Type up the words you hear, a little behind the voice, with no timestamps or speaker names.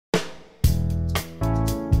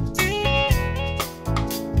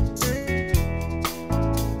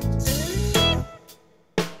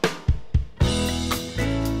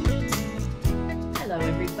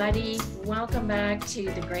everybody. Welcome back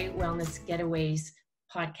to the Great Wellness Getaways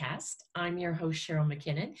podcast. I'm your host, Cheryl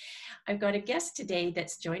McKinnon. I've got a guest today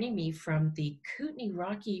that's joining me from the Kootenay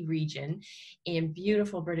Rocky region in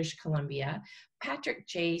beautiful British Columbia. Patrick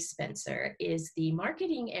J. Spencer is the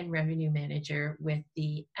Marketing and Revenue Manager with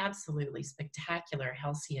the absolutely spectacular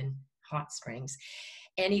Halcyon Hot Springs.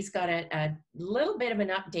 And he's got a little bit of an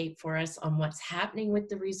update for us on what's happening with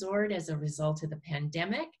the resort as a result of the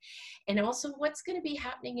pandemic, and also what's going to be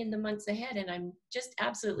happening in the months ahead. And I'm just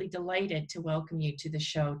absolutely delighted to welcome you to the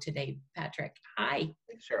show today, Patrick. Hi.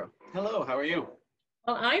 Thanks, Cheryl. Hello, how are you?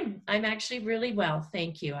 Well, I'm actually really well,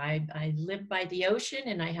 thank you. I live by the ocean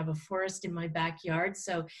and I have a forest in my backyard.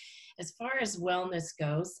 So as far as wellness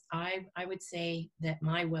goes, I would say that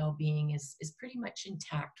my well-being is pretty much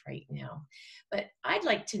intact right now. But I'd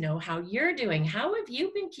like to know how you're doing. How have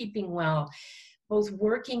you been keeping well, both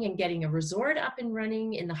working and getting a resort up and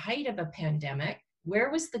running in the height of a pandemic? Where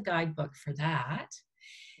was the guidebook for that?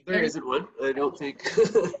 There isn't one, I don't think.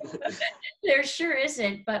 There sure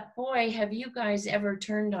isn't, but boy, have you guys ever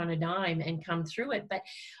turned on a dime and come through it. But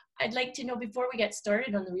I'd like to know, before we get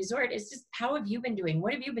started on the resort, is just how have you been doing?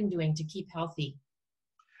 What have you been doing to keep healthy?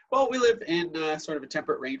 Well, we live in sort of a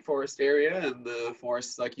temperate rainforest area, and the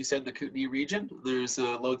forest, like you said, the Kootenay region. There's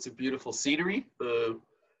loads of beautiful scenery.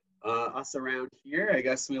 Us around here, I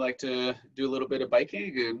guess we like to do a little bit of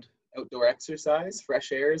biking and outdoor exercise.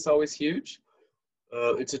 Fresh air is always huge.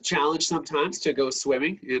 It's a challenge sometimes to go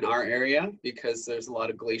swimming in our area because there's a lot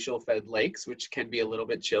of glacial fed lakes, which can be a little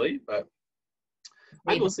bit chilly, but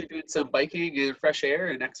I'm mostly doing some biking and fresh air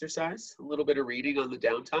and exercise, a little bit of reading on the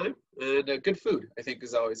downtime, and good food, I think,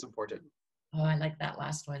 is always important. Oh, I like that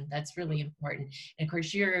last one. That's really important. And of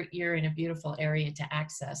course, you're in a beautiful area to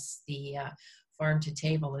access the farm to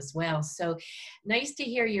table as well. So nice to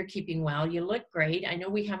hear you're keeping well. You look great. I know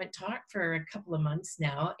we haven't talked for a couple of months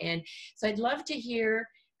now. And so I'd love to hear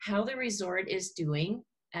how the resort is doing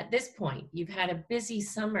at this point. You've had a busy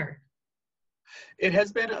summer. It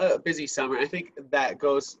has been a busy summer. I think that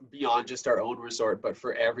goes beyond just our own resort, but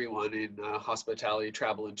for everyone in hospitality,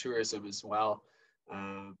 travel, and tourism as well.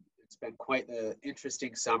 It's been quite an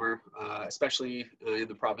interesting summer, especially in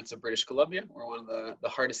the province of British Columbia. We're one of the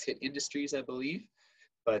hardest hit industries, I believe.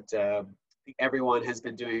 But I think everyone has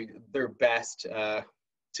been doing their best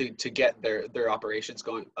to get their operations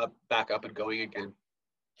back up and going again.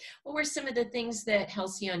 What were some of the things that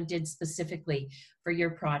Halcyon did specifically for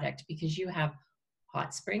your product? Because you have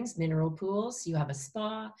hot springs, mineral pools, you have a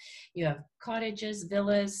spa, you have cottages,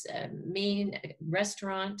 villas, main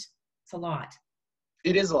restaurant. It's a lot.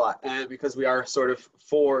 It is a lot, and because we are sort of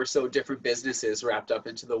four so different businesses wrapped up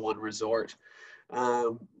into the one resort.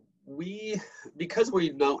 Because we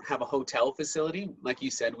don't have a hotel facility, like you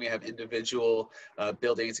said, we have individual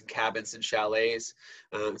buildings and cabins and chalets.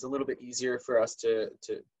 It's a little bit easier for us to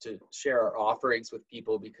share our offerings with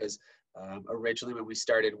people because originally when we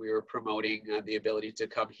started, we were promoting the ability to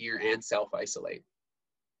come here and self-isolate.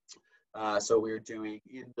 So we were doing,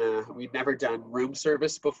 we'd never done room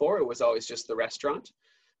service before. It was always just the restaurant.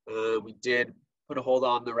 We did put a hold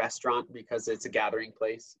on the restaurant because it's a gathering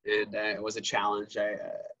place, and it was a challenge.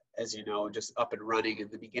 As you know, just up and running in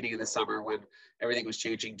the beginning of the summer when everything was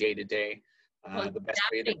changing day to day. The best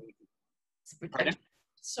way that we...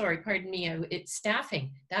 Pardon me, it's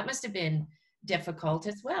staffing. That must have been difficult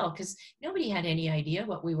as well because nobody had any idea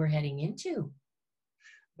what we were heading into.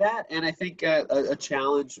 That, and I think a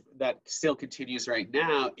challenge that still continues right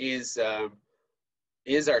now is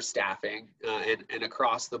our staffing, and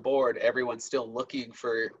across the board, everyone's still looking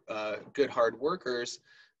for good hard workers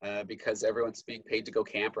because everyone's being paid to go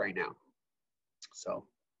camp right now. So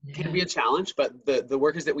it can be a challenge, but the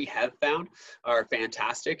workers that we have found are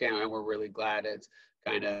fantastic, and we're really glad it's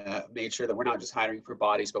kind of made sure that we're not just hiring for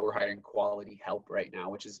bodies, but we're hiring quality help right now,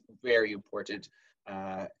 which is very important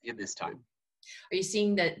in this time. Are you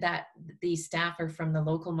seeing that the staff are from the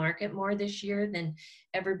local market more this year than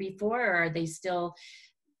ever before, or are they still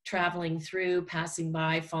traveling through, passing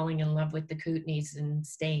by, falling in love with the Kootenays and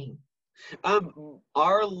staying?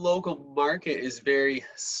 Our local market is very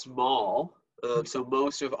small, so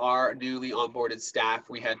most of our newly onboarded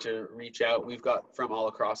staff we had to reach out. We've got from all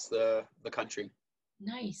across the country.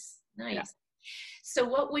 Nice. Yeah. So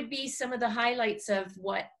what would be some of the highlights of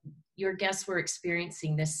what your guests were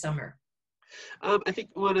experiencing this summer? I think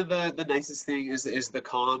one of the nicest things is the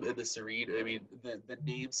calm and the serene. I mean, the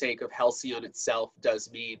namesake of Halcyon itself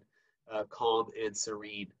does mean calm and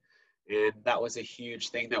serene. And that was a huge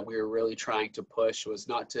thing that we were really trying to push, was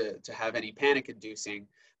not to have any panic inducing,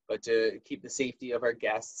 but to keep the safety of our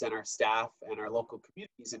guests and our staff and our local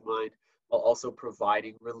communities in mind while also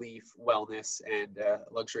providing relief, wellness, and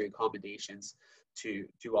luxury accommodations to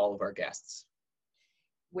all of our guests.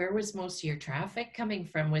 Where was most of your traffic coming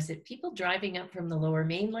from? Was it people driving up from the Lower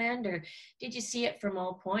Mainland, or did you see it from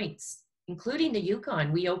all points, including the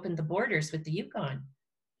Yukon? We opened the borders with the Yukon.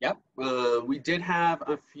 Yep, we did have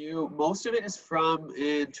a few. Most of it is from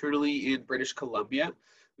internally in British Columbia.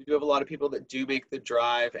 We do have a lot of people that do make the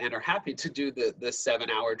drive and are happy to do the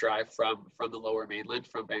 7-hour drive from the Lower Mainland,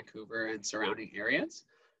 from Vancouver and surrounding areas.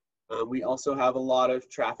 We also have a lot of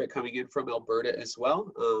traffic coming in from Alberta as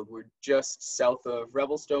well. We're just south of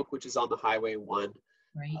Revelstoke, which is on the Highway 1.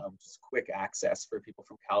 Right. Just quick access for people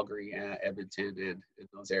from Calgary, Edmonton, and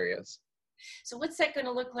those areas. So what's that going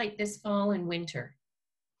to look like this fall and winter?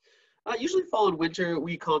 Usually fall and winter,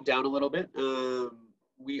 we calm down a little bit.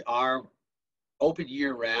 We are open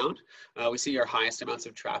year round. We see our highest amounts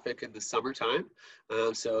of traffic in the summertime.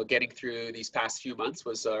 So getting through these past few months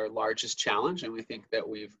was our largest challenge, and we think that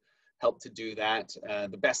we've helped to do that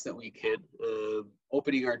the best that we can.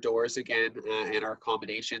 Opening our doors again and our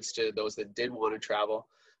accommodations to those that did want to travel.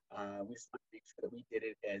 We just want to make sure that we did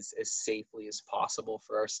it as safely as possible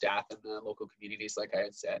for our staff and the local communities, like I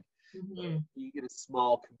had said. Mm-hmm. Being in a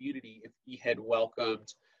small community, if we had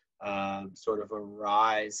welcomed sort of a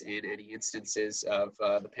rise in any instances of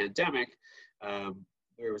the pandemic,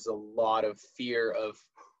 there was a lot of fear of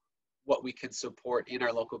what we can support in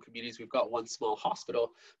our local communities. We've got one small hospital,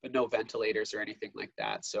 but no ventilators or anything like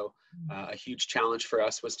that. So a huge challenge for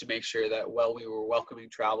us was to make sure that while we were welcoming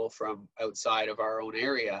travel from outside of our own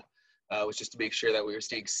area, was just to make sure that we were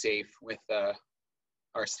staying safe with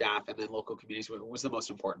our staff, and then local communities was the most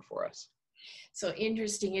important for us. So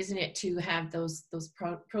interesting, isn't it, to have those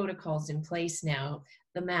protocols in place now,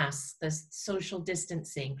 the masks, the social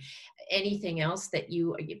distancing, anything else that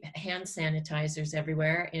hand sanitizers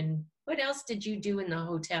everywhere. And what else did you do in the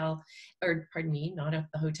hotel, or pardon me, not at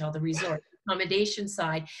the hotel, the resort accommodation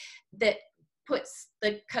side, that puts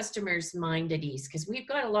the customer's mind at ease? Because we've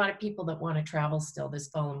got a lot of people that want to travel still this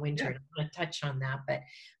fall and winter. Yeah. I want to touch on that, but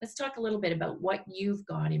let's talk a little bit about what you've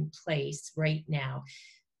got in place right now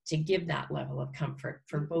to give that level of comfort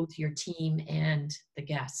for both your team and the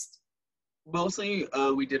guest. Mostly,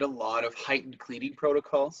 we did a lot of heightened cleaning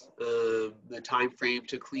protocols. The time frame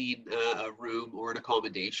to clean a room or an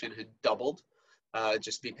accommodation had doubled,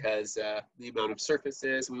 just because the amount of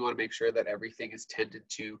surfaces. We want to make sure that everything is tended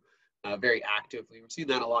to very actively. We're seeing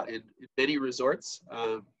that a lot in many resorts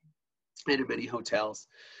and in many hotels.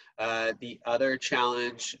 The other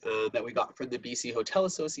challenge that we got from the BC Hotel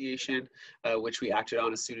Association, which we acted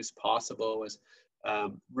on as soon as possible, was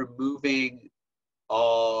removing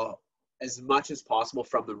as much as possible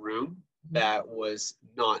from the room that was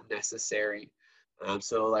not necessary.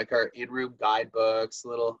 So like our in-room guidebooks,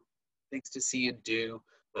 little things to see and do.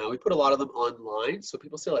 We put a lot of them online, so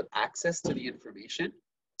people still have access to the information,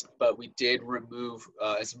 but we did remove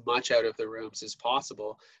as much out of the rooms as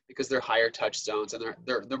possible because they're higher touch zones and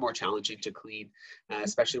they're more challenging to clean,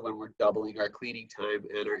 especially when we're doubling our cleaning time,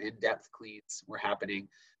 and our in-depth cleans were happening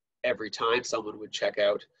every time someone would check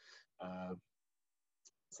out.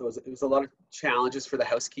 So it was a lot of challenges for the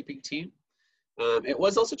housekeeping team. It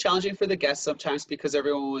was also challenging for the guests sometimes because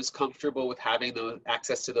everyone was comfortable with having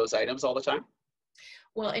access to those items all the time.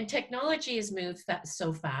 Well, and technology has moved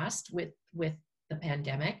so fast with the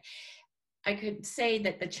pandemic. I could say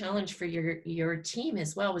that the challenge for your team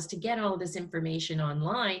as well was to get all of this information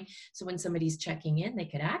online, so when somebody's checking in, they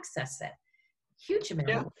could access it. Huge amount.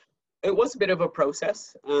 Yeah, it was a bit of a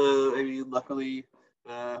process. I mean, luckily,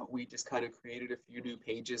 we just kind of created a few new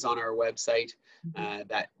pages on our website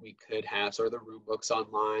that we could have, sort of the room books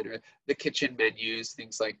online or the kitchen menus,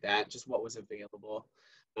 things like that, just what was available.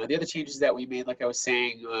 The other changes that we made, like I was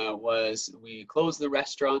saying, was we closed the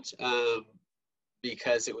restaurant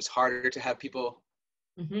because it was harder to have people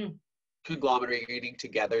conglomerating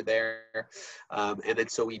together there. And then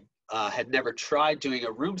so we had never tried doing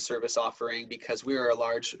a room service offering because we were a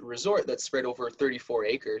large resort that spread over 34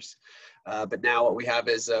 acres. But now what we have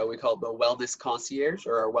is we call it the Wellness Concierge,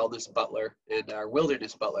 or our Wellness Butler and our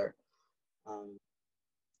Wilderness Butler.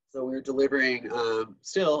 So we're delivering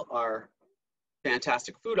still our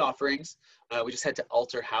fantastic food offerings. We just had to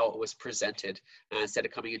alter how it was presented. Instead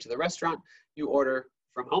of coming into the restaurant, you order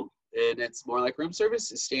from home, and it's more like room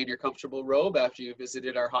service. You stay in your comfortable robe after you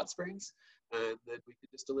visited our hot springs, and then we can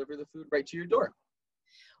just deliver the food right to your door.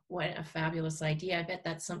 What a fabulous idea. I bet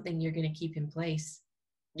that's something you're going to keep in place.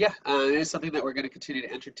 Yeah, it is something that we're going to continue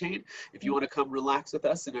to entertain. If you want to come relax with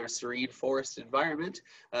us in our serene forest environment,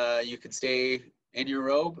 you can stay in your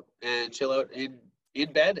robe and chill out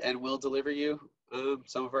in bed, and we'll deliver you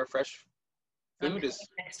some of our fresh I'm Food is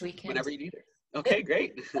coming next weekend. whenever you need it. Okay,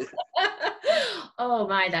 great. Oh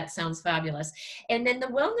my, that sounds fabulous. And then the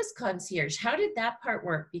wellness concierge, how did that part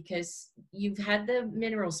work? Because you've had the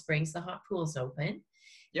mineral springs, the hot pools open,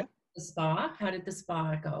 Yeah. the spa. How did the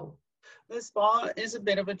spa go? The spa is a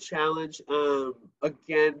bit of a challenge.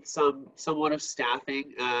 Again, somewhat of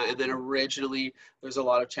staffing, and then originally there's a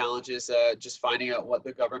lot of challenges just finding out what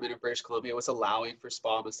the government of British Columbia was allowing for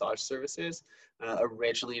spa massage services.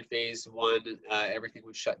 Originally in phase one, everything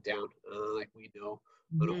was shut down, like we know,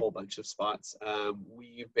 on a Mhm. whole bunch of spots.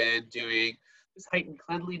 We've been doing this heightened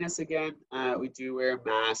cleanliness again. We do wear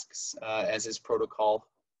masks, as is protocol,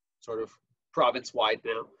 sort of province-wide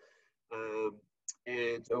now. Um,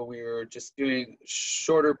 and so we were just doing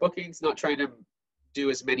shorter bookings, not trying to do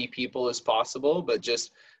as many people as possible, but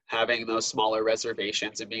just having those smaller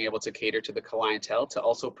reservations and being able to cater to the clientele to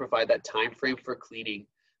also provide that time frame for cleaning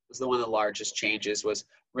was one of the largest changes, was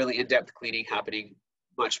really in-depth cleaning happening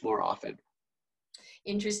much more often.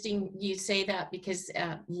 Interesting you say that because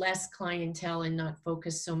less clientele and not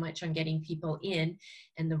focus so much on getting people in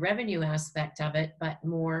and the revenue aspect of it, but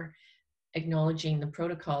more acknowledging the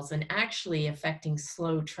protocols and actually affecting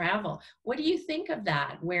slow travel. What do you think of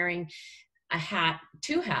that? Wearing a hat,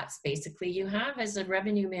 two hats basically you have as a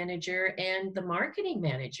revenue manager and the marketing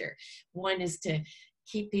manager. One is to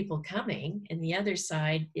keep people coming and the other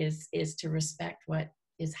side is to respect what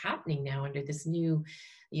is happening now under this new,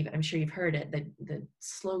 I'm sure you've heard it, the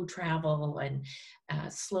slow travel and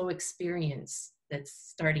slow experience that's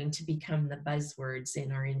starting to become the buzzwords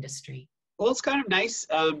in our industry. Well, it's kind of nice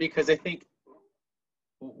because I think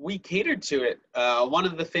we catered to it. One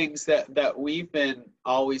of the things that we've been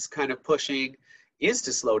always kind of pushing is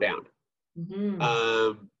to slow down.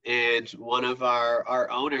 Mm-hmm. And one of our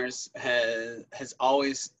owners has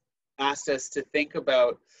always asked us to think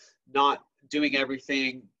about not doing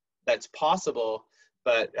everything that's possible,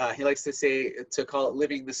 but he likes to say, to call it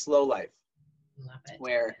living the slow life, Love it.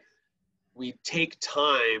 where we take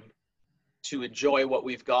time to enjoy what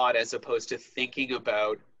we've got as opposed to thinking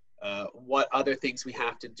about what other things we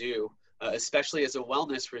have to do, especially as a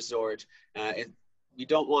wellness resort. We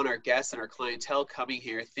don't want our guests and our clientele coming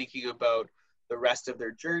here thinking about the rest of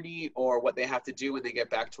their journey or what they have to do when they get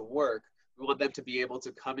back to work. We want them to be able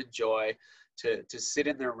to come enjoy, to sit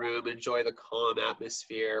in their room, enjoy the calm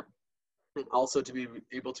atmosphere, and also to be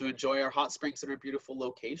able to enjoy our hot springs in our beautiful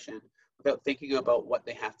location without thinking about what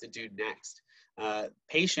they have to do next.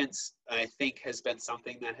 Patience, I think, has been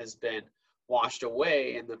something that has been washed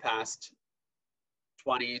away in the past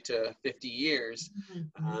 20 to 50 years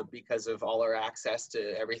because of all our access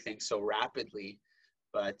to everything so rapidly.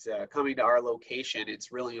 But coming to our location,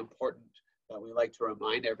 it's really important that we like to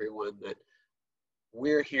remind everyone that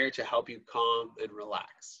we're here to help you calm and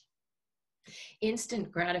relax.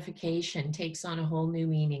 Instant gratification takes on a whole new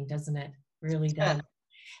meaning, doesn't it? Really does. Yeah.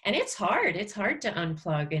 And it's hard. It's hard to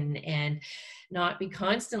unplug and not be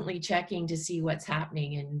constantly checking to see what's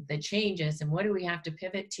happening and the changes and what do we have to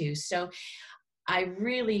pivot to. So I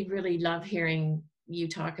really, really love hearing you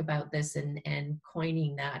talk about this and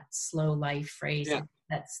coining that slow life phrase. Yeah.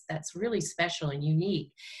 That's really special and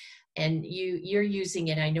unique. And you're using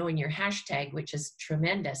it, I know, in your hashtag, which is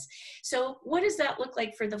tremendous. So what does that look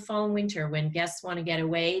like for the fall and winter when guests want to get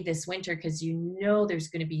away this winter? Because you know there's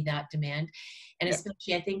going to be that demand. And Yeah.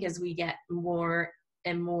 especially I think as we get more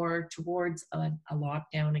and more towards a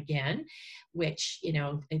lockdown again, which, you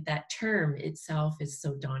know, that term itself is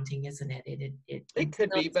so daunting, isn't it? It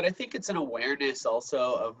could be, but I think it's an awareness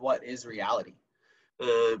also of what is reality.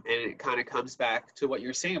 And it kind of comes back to what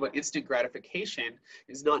you're saying about instant gratification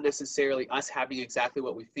is not necessarily us having exactly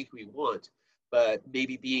what we think we want, but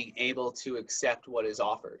maybe being able to accept what is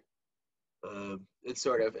offered. It's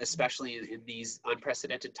sort of, especially in these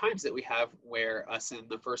unprecedented times that we have where us in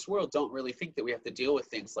the first world don't really think that we have to deal with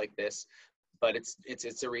things like this, but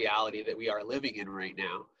it's a reality that we are living in right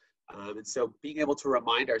now. And so being able to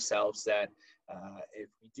remind ourselves that if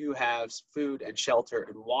we do have food and shelter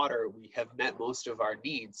and water, we have met most of our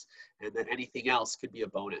needs, and that anything else could be a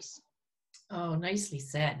bonus. Oh, nicely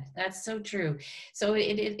said. That's so true. So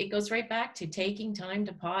it goes right back to taking time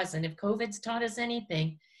to pause. And if COVID's taught us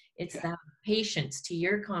anything, it's Yeah. that patience. To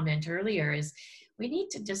your comment earlier, is we need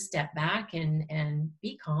to just step back and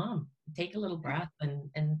be calm, take a little breath, and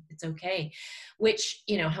it's okay. Which,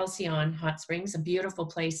 you know, Halcyon Hot Springs, a beautiful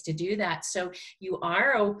place to do that. So you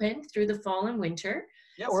are open through the fall and winter.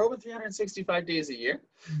 Yeah, we're open 365 days a year.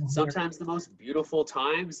 Sometimes the most beautiful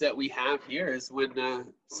times that we have here is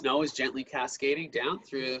when snow is gently cascading down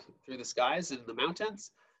through the skies and the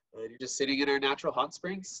mountains. And you're just sitting in our natural hot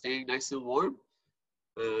springs, staying nice and warm.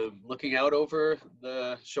 looking out over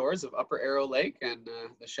the shores of Upper Arrow Lake and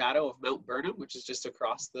the shadow of Mount Burnham, which is just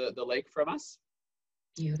across the lake from us.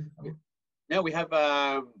 Beautiful. Yeah, we have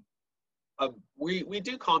we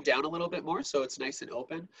do calm down a little bit more, so it's nice and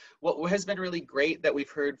open. What has been really great that we've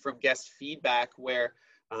heard from guest feedback, where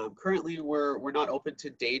currently we're not open to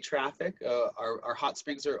day traffic. Our hot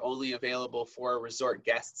springs are only available for resort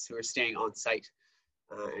guests who are staying on site,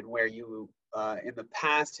 and where you in the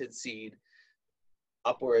past had seen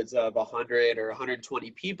upwards of 100 or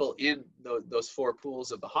 120 people in those 4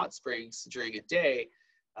 pools of the hot springs during a day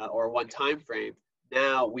or one time frame.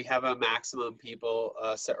 Now we have a maximum people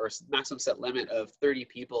maximum set limit of 30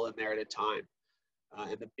 people in there at a time.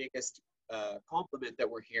 And the biggest compliment that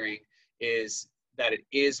we're hearing is that it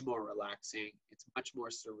is more relaxing. It's much more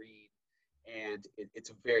serene, and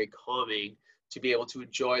it's very calming to be able to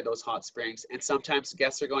enjoy those hot springs. And sometimes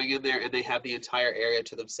guests are going in there and they have the entire area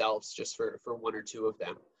to themselves just for 1 or 2 of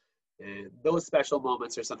them. And those special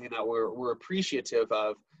moments are something that we're appreciative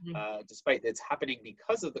of, despite it's happening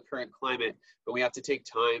because of the current climate. But we have to take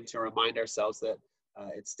time to remind ourselves that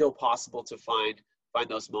it's still possible to find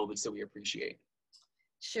those moments that we appreciate.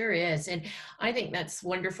 Sure is. And I think that's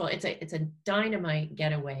wonderful. It's a dynamite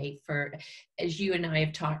getaway for, as you and I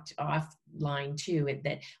have talked offline too,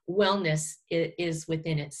 that wellness is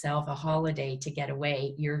within itself a holiday to get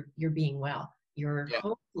away. You're being well. You're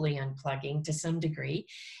hopefully unplugging to some degree,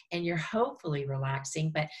 and you're hopefully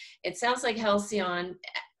relaxing. But it sounds like Halcyon,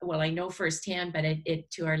 well, I know firsthand, but it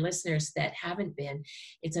to our listeners that haven't been,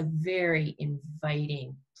 it's a very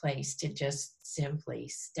inviting place to just simply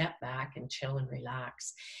step back and chill and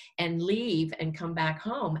relax and leave and come back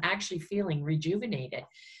home actually feeling rejuvenated.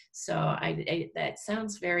 So that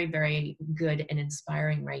sounds very, very good and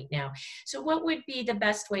inspiring right now. So what would be the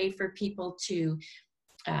best way for people to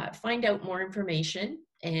find out more information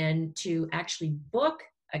and to actually book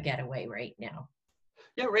a getaway right now?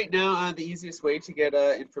 Yeah, right now, the easiest way to get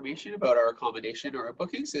information about our accommodation or our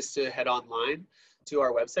bookings is to head online to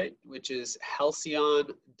our website, which is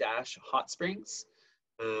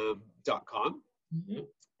halcyon-hotsprings.com.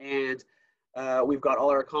 And we've got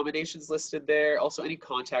all our accommodations listed there, also any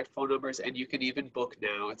contact phone numbers, and you can even book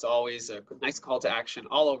now. It's always a nice call to action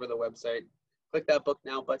all over the website. Click that book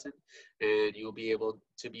now button and you'll be able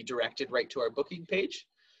to be directed right to our booking page.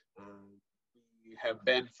 We have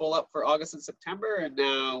been full up for August and September, and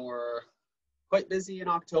now we're quite busy in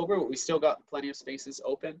October, but we still got plenty of spaces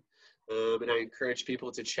open. And I encourage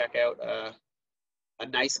people to check out a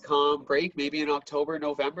nice calm break, maybe in October,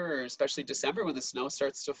 November, or especially December when the snow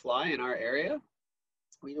starts to fly in our area.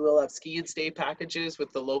 We will have ski and stay packages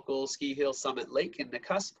with the local Ski Hill Summit Lake in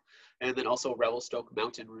Nakusp, and then also Revelstoke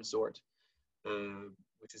Mountain Resort,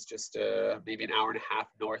 which is just maybe an hour and a half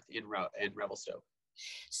north in Revelstoke.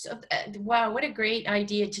 So, wow, what a great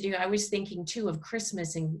idea to do. I was thinking too of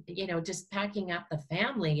Christmas and, just packing up the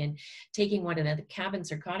family and taking one of the cabins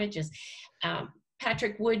or cottages.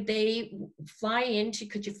 Patrick, could you fly into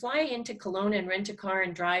Kelowna and rent a car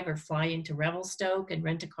and drive, or fly into Revelstoke and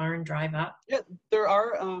rent a car and drive up? Yeah, there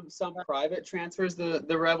are some private transfers. The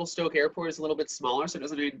Revelstoke airport is a little bit smaller, so it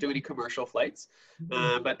doesn't do any commercial flights.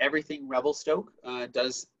 But everything Revelstoke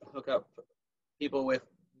does hook up people with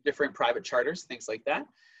different private charters, things like that.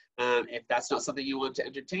 If that's not something you want to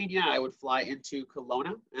entertain, I would fly into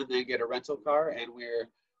Kelowna and then get a rental car, and we're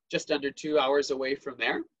just under 2 hours away from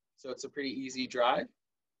there. So it's a pretty easy drive.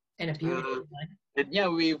 And a beautiful one. And yeah,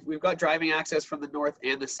 we've got driving access from the north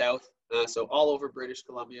and the south. So all over British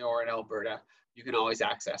Columbia or in Alberta, you can always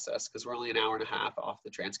access us because we're only an hour and a half off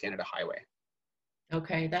the Trans-Canada Highway.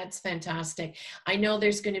 Okay, that's fantastic. I know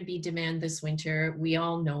there's going to be demand this winter. We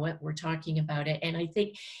all know it. We're talking about it. And I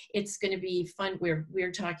think it's going to be fun.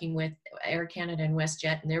 We're talking with Air Canada and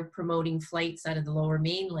WestJet, and they're promoting flights out of the Lower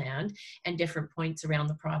Mainland and different points around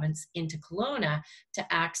the province into Kelowna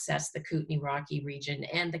to access the Kootenay Rocky region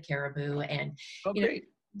and the Caribou, and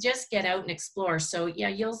just get out and explore. So yeah,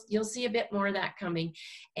 you'll see a bit more of that coming.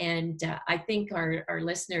 And I think our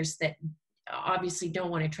listeners that obviously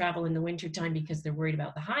don't want to travel in the wintertime because they're worried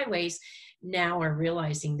about the highways now are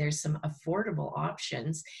realizing there's some affordable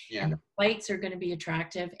options, and the flights are going to be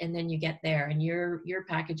attractive. And then you get there and your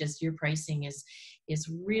packages, your pricing is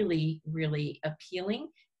really, really appealing.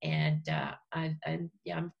 And I'm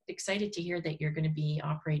excited to hear that you're going to be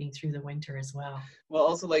operating through the winter as well. Well,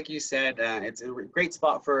 also, like you said, it's a great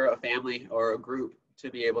spot for a family or a group to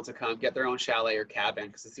be able to come get their own chalet or cabin,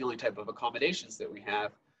 because it's the only type of accommodations that we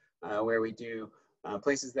have. Where we do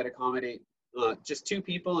places that accommodate just 2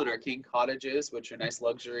 people in our king cottages, which are nice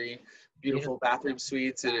luxury, beautiful bathroom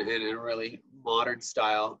suites and a really modern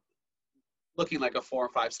style looking like a 4 or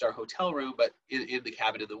 5-star hotel room, but in the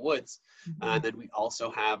cabin in the woods. And then we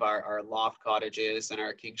also have our loft cottages and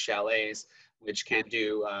our king chalets, which can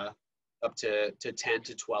do up to 10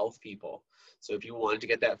 to 12 people. So if you wanted to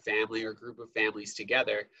get that family or group of families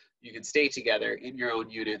together, you can stay together in your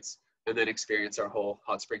own units and then experience our whole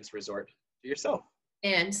hot springs resort to yourself.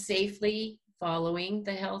 And safely following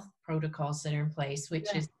the health protocols that are in place,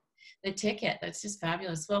 which is the ticket. That's just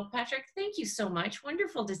fabulous. Well, Patrick, thank you so much.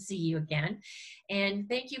 Wonderful to see you again. And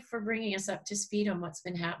thank you for bringing us up to speed on what's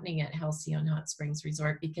been happening at Halcyon Hot Springs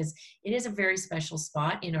Resort, because it is a very special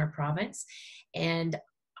spot in our province. And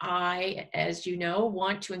I, as you know,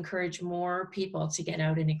 want to encourage more people to get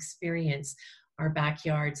out and experience our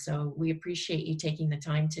backyard. So we appreciate you taking the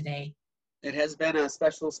time today. It has been a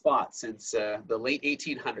special spot since the late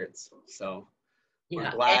 1800s. So we're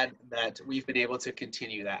glad that we've been able to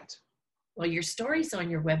continue that. Well, your story's on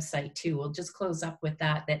your website too. We'll just close up with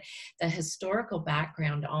that the historical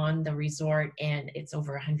background on the resort, and it's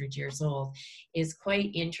over 100 years old, is quite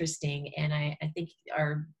interesting. And I think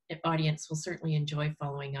our audience will certainly enjoy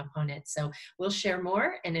following up on it. So we'll share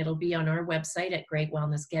more, and it'll be on our website at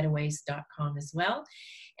greatwellnessgetaways.com as well.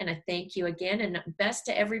 And I thank you again, and best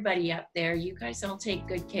to everybody up there. You guys all take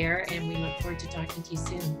good care, and we look forward to talking to you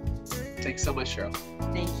soon. Thanks so much, Cheryl.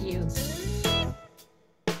 Thank you.